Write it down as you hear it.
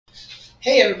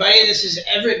Hey everybody, this is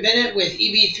Everett Bennett with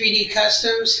EB3D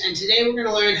Customs, and today we're going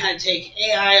to learn how to take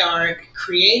AI art,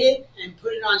 create it, and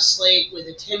put it on Slate with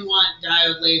a 10-watt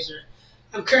diode laser.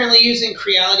 I'm currently using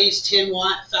Creality's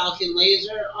 10-watt Falcon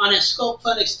laser on a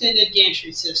SculptFun extended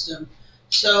gantry system.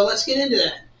 So let's get into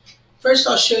that. First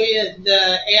I'll show you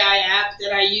the AI app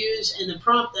that I use and the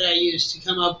prompt that I use to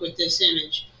come up with this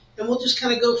image. And we'll just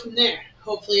kind of go from there.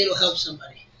 Hopefully it'll help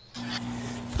somebody.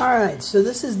 Alright, so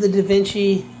this is the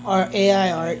DaVinci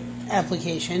AI art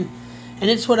application, and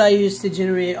it's what I use to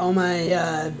generate all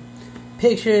my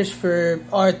pictures for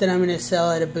art that I'm going to sell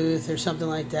at a booth or something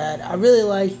like that. I really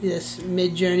like this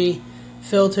mid-journey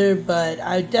filter, but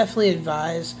I definitely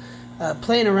advise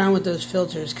playing around with those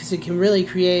filters because it can really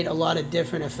create a lot of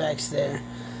different effects there.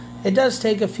 It does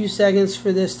take a few seconds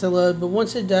for this to load, but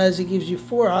once it does, it gives you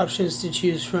 4 options to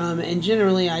choose from, and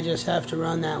generally I just have to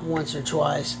run that once or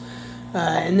twice.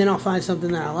 And then I'll find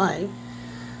something that I like.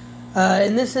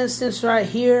 In this instance right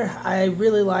here, I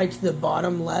really liked the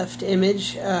bottom left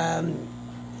image.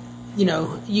 You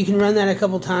know, you can run that a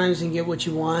couple times and get what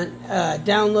you want.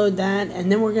 Download that,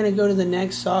 and then we're going to go to the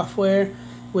next software,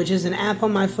 which is an app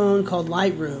on my phone called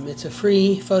Lightroom. It's a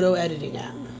free photo editing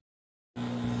app.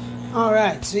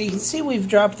 Alright, so you can see we've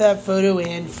dropped that photo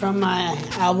in from my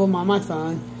album on my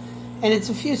phone. And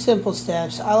it's a few simple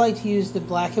steps. I like to use the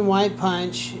black and white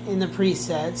punch in the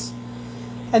presets.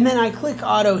 And then I click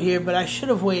auto here, but I should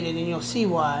have waited and you'll see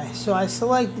why. So I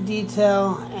select the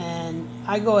detail and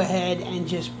I go ahead and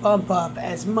just bump up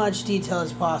as much detail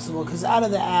as possible because out of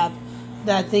the app,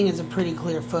 that thing is a pretty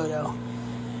clear photo.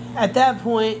 At that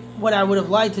point, what I would have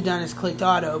liked to done is clicked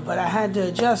auto, but I had to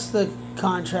adjust the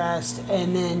contrast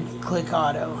and then click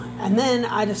auto. And then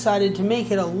I decided to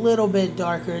make it a little bit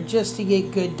darker just to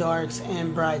get good darks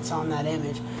and brights on that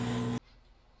image.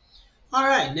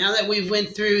 Alright, now that we've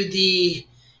went through the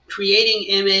creating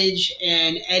image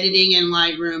and editing in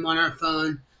Lightroom on our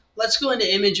phone, let's go into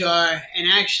ImageR and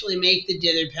actually make the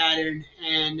dither pattern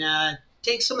and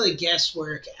take some of the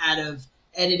guesswork out of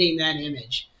editing that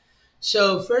image.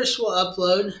 So first we'll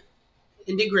upload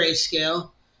into grayscale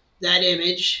that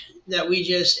image that we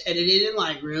just edited in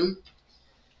Lightroom.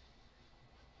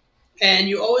 And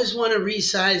you always want to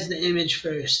resize the image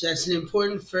first. That's an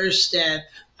important first step.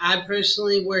 I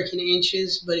personally work in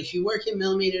inches, but if you work in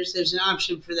millimeters, there's an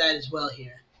option for that as well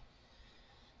here.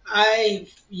 I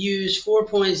use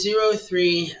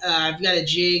 4.03. I've got a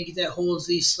jig that holds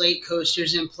these Slate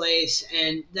coasters in place,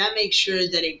 and that makes sure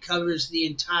that it covers the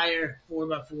entire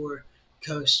 4x4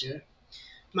 coaster.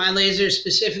 My laser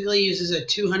specifically uses a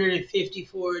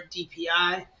 254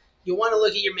 DPI. You'll want to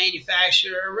look at your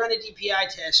manufacturer or run a DPI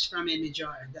test from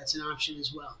ImageR. That's an option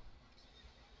as well.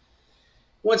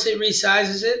 Once it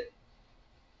resizes it,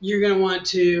 you're going to want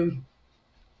to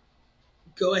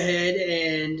go ahead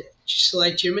and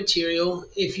select your material.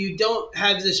 If you don't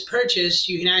have this purchased,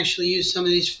 you can actually use some of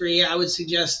these free. I would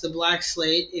suggest the black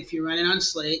slate if you're running on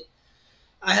Slate.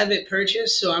 I have it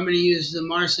purchased, so I'm going to use the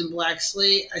Marson Black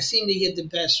Slate. I seem to get the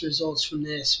best results from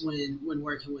this when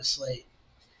working with Slate.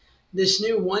 This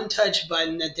new one-touch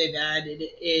button that they've added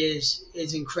is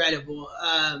incredible.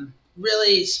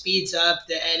 Really speeds up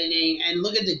the editing, and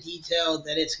look at the detail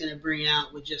that it's going to bring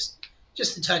out with just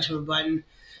the touch of a button.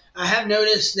 I have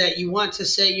noticed that you want to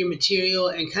set your material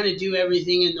and kind of do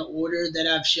everything in the order that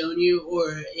I've shown you,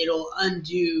 or it'll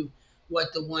undo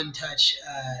what the one-touch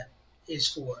is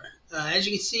for. As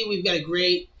you can see, we've got a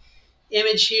great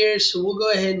image here, so we'll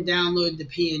go ahead and download the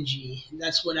PNG.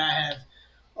 That's what I have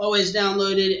always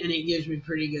downloaded, and it gives me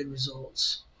pretty good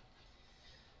results.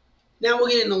 Now we'll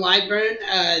get into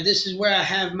Lightburn. This is where I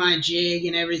have my jig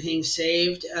and everything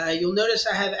saved. You'll notice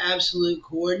I have absolute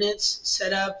coordinates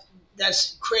set up.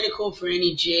 That's critical for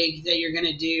any jig that you're going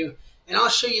to do, and I'll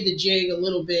show you the jig a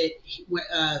little bit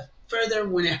further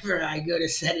whenever I go to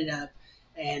set it up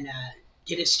and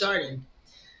get it started.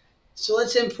 So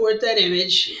let's import that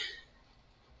image.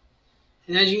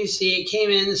 And as you can see, it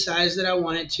came in the size that I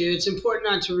want it to. It's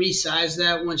important not to resize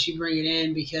that once you bring it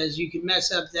in because you can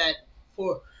mess up that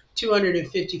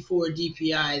 254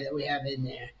 DPI that we have in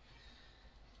there.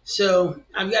 So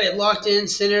I've got it locked in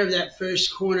center of that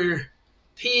first corner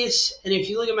piece. And if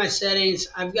you look at my settings,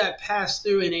 I've got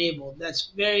pass-through enabled.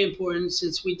 That's very important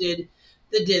since we did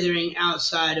the dithering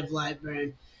outside of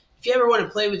Lightburn. If you ever want to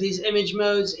play with these image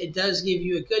modes, it does give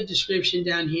you a good description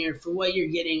down here for what you're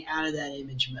getting out of that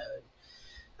image mode.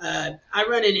 I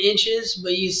run in inches,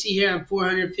 but you see here I'm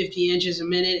 450 inches a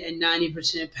minute and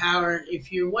 90% power.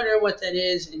 If you're wondering what that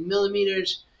is in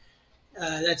millimeters,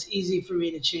 that's easy for me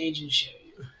to change and show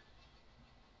you.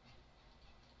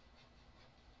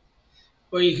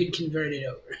 Or you could convert it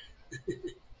over.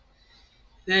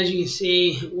 And as you can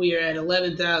see, we are at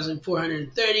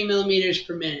 11,430 millimeters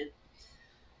per minute.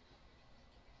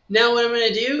 Now what I'm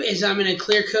going to do is I'm going to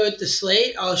clear coat the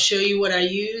slate. I'll show you what I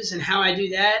use and how I do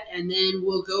that, and then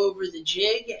we'll go over the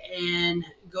jig and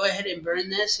go ahead and burn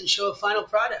this and show a final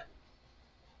product.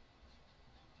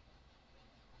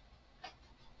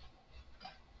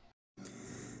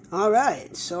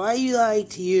 Alright, so I like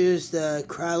to use the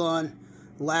Krylon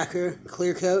lacquer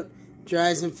clear coat.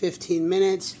 Dries in 15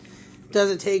 minutes.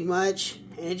 Doesn't take much,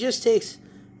 and it just takes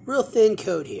real thin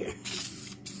coat here.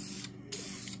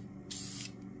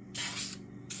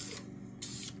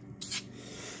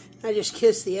 I just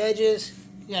kiss the edges.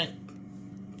 You got a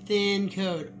thin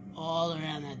coat all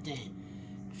around that thing.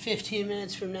 15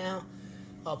 minutes from now,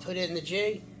 I'll put it in the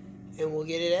jig and we'll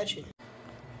get it etching.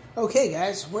 Okay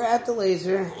guys, we're at the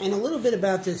laser, and a little bit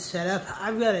about this setup.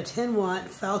 I've got a 10-watt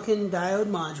Falcon diode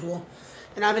module,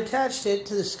 and I've attached it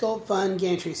to the Sculpt Fun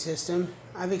gantry system.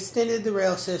 I've extended the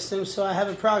rail system, so I have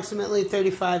approximately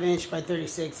 35-inch by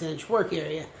 36-inch work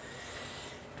area.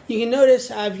 You can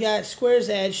notice I've got squares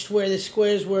etched where the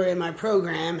squares were in my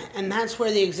program, and that's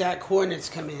where the exact coordinates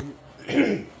come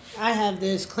in. I have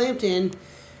this clamped in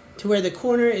to where the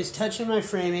corner is touching my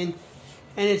framing,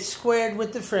 and it's squared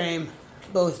with the frame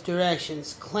both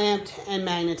directions, clamped and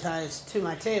magnetized to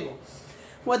my table.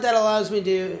 What that allows me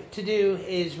to do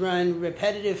is run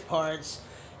repetitive parts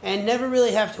and never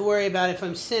really have to worry about if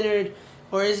I'm centered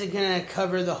or is it going to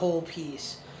cover the whole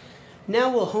piece.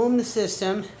 Now we'll home the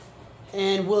system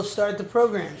and we'll start the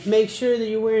program. Make sure that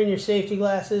you're wearing your safety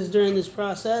glasses during this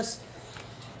process.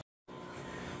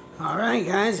 Alright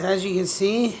guys, as you can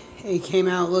see, it came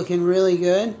out looking really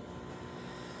good.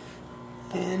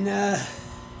 And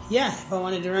yeah, if I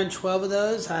wanted to run 12 of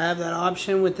those, I have that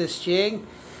option with this jig.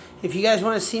 If you guys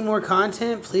want to see more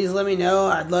content, please let me know.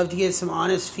 I'd love to get some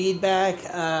honest feedback.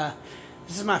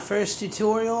 This is my first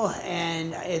tutorial,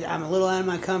 and I'm a little out of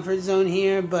my comfort zone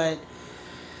here, but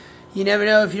you never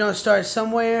know if you don't start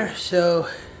somewhere, so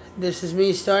this is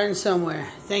me starting somewhere.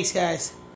 Thanks, guys.